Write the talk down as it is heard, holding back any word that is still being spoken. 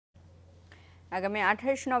আগামী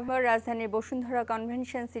 28 নভেম্বর রাজধানীর বসুন্ধরা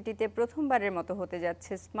কনভেনশন সিটিতে প্রথমবারের মতো হতে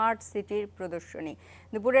যাচ্ছে স্মার্ট সিটির প্রদর্শনী।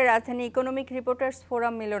 দুপুরে রাজধানী ইকোনমিক রিপোর্টার্স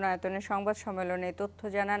ফোরাম মিলনায়তনে সংবাদ সম্মেলনে তথ্য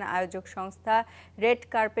জানান আয়োজক সংস্থা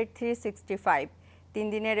RedCarpet365। 3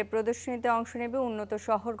 দিনের এ প্রদর্শনীতে অংশ নেবে উন্নত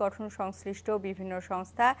শহর গঠন সংশ্লিষ্ট বিভিন্ন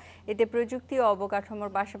সংস্থা। এতে প্রযুক্তি ও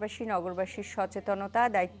অবকাঠামোর পাশাপাশি নগরবাসীর সচেতনতা,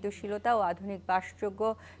 দায়িত্বশীলতা ও আধুনিক বাসযোগ্য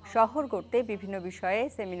শহর গড়তে বিভিন্ন বিষয়ে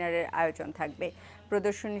সেমিনারের আয়োজন থাকবে।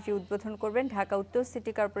 প্রদর্শনীটি উদ্বোধন করবেন ঢাকা উত্তর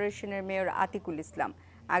সিটি কর্পোরেশনের মেয়র আতিকুল ইসলাম।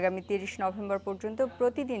 আগামী 30 নভেম্বর পর্যন্ত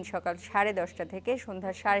প্রতিদিন সকাল 10:30 থেকে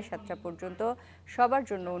সন্ধ্যা 7:30 পর্যন্ত সবার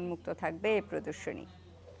জন্য উন্মুক্ত থাকবে এই প্রদর্শনী।